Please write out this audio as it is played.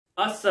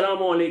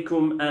Assalamu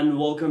alaikum and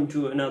welcome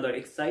to another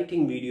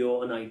exciting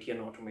video on IT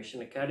and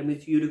Automation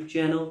Academy's YouTube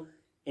channel.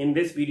 In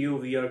this video,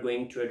 we are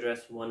going to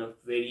address one of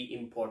very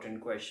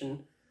important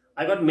question.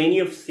 I got many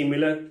of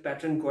similar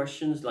pattern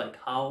questions like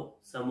how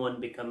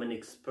someone become an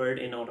expert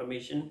in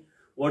automation.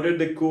 What are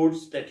the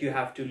codes that you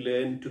have to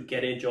learn to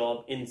get a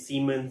job in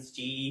Siemens,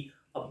 GE,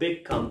 a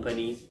big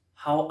company?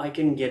 How I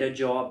can get a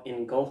job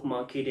in Gulf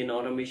market in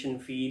automation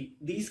field.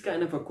 These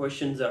kind of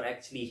questions are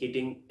actually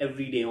hitting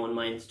every day on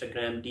my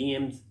Instagram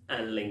DMs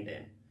and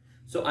LinkedIn.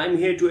 So I'm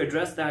here to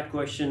address that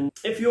question.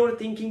 If you're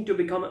thinking to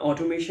become an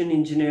automation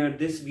engineer,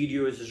 this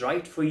video is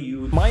right for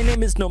you. My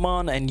name is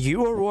Noman and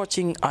you are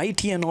watching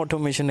IT and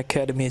Automation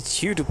Academy's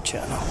YouTube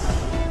channel.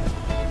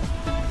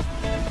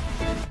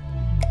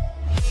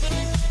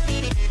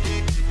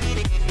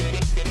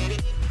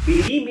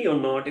 Believe me or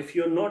not, if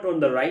you're not on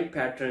the right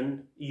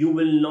pattern, you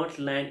will not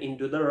land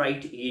into the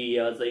right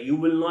areas, or you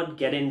will not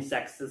get in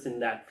success in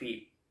that field.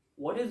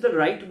 What is the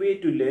right way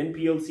to learn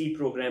PLC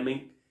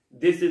programming?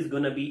 This is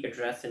going to be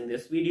addressed in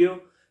this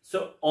video.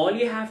 So all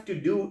you have to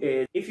do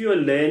is, if you are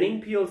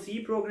learning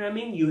PLC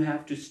programming, you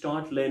have to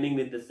start learning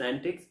with the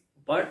syntax.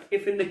 But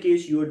if in the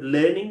case you are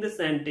learning the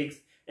syntax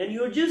and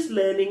you're just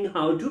learning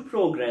how to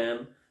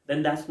program,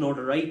 then that's not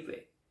the right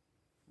way.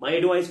 My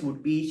advice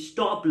would be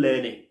stop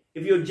learning.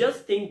 If you're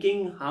just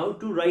thinking how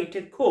to write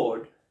a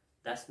code,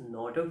 that's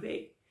not a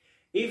way.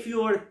 If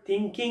you're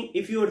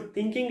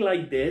thinking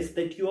like this,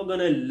 that you are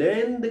gonna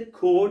learn the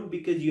code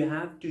because you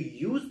have to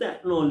use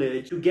that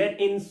knowledge to get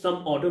in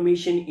some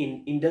automation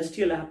in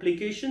industrial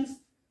applications,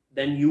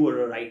 then you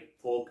are a right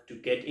folk to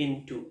get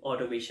into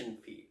automation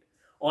field.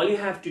 All you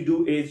have to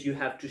do is you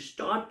have to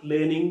start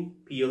learning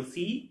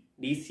PLC,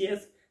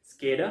 DCS,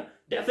 SCADA.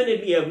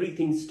 Definitely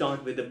everything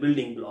start with the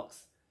building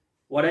blocks.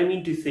 What I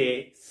mean to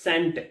say,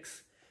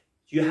 syntax.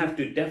 You have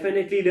to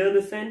definitely learn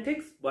the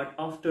syntax, but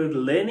after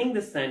learning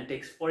the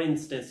syntax, for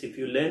instance, if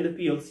you learn the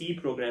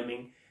PLC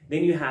programming,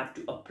 then you have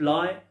to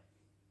apply,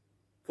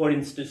 for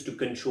instance, to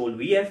control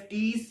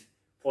VFDs,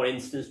 for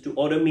instance, to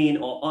automate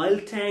or oil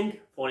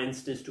tank, for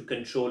instance, to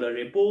control a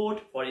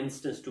report, for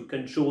instance, to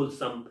control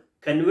some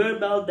conveyor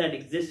belt that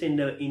exists in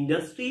the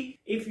industry.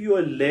 If you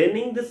are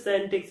learning the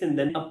syntax and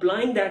then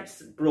applying that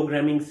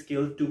programming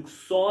skill to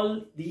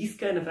solve these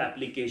kind of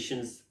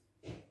applications,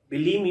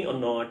 believe me or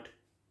not,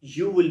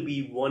 you will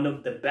be one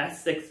of the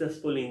best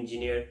successful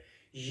engineer.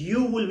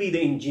 You will be the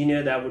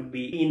engineer that would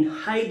be in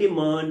high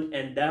demand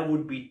and that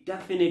would be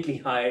definitely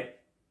hired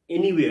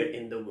anywhere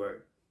in the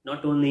world,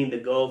 not only in the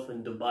Gulf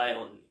and Dubai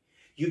only.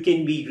 You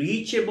can be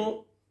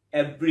reachable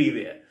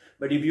everywhere.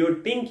 But if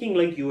you're thinking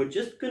like you are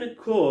just gonna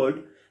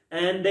code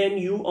and then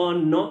you are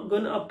not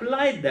gonna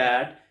apply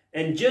that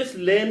and just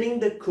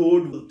learning the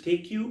code will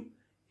take you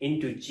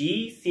into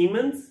GE,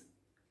 Siemens,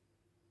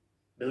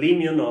 believe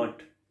me or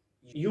not,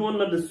 you are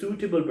not the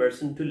suitable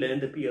person to learn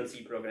the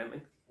PLC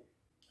programming.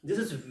 This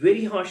is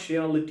very harsh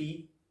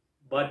reality,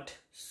 but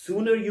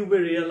sooner you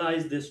will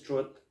realize this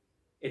truth,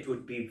 it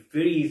would be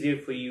very easier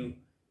for you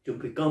to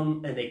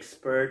become an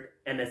expert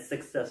and a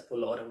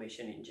successful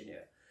automation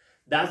engineer.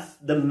 That's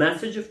the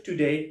message of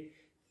today.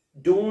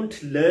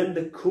 Don't learn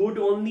the code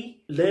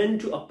only, learn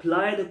to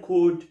apply the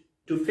code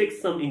to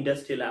fix some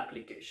industrial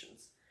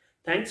applications.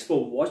 Thanks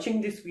for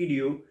watching this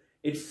video.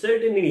 It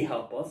certainly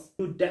helps us.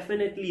 You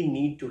definitely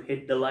need to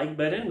hit the like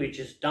button, which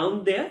is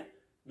down there,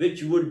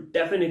 which would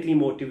definitely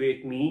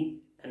motivate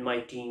me and my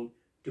team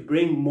to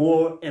bring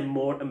more and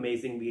more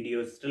amazing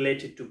videos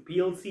related to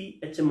PLC,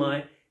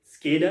 HMI,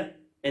 SCADA,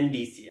 and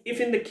DCS.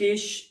 If in the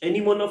case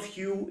any one of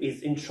you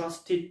is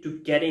interested to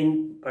get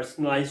in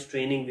personalized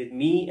training with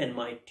me and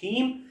my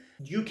team,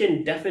 you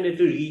can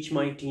definitely reach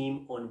my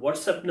team on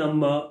WhatsApp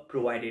number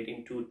provided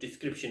into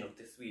description of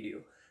this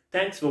video.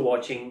 Thanks for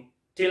watching.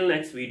 Till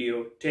next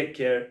video, take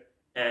care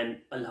and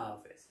Allah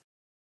Hafiz.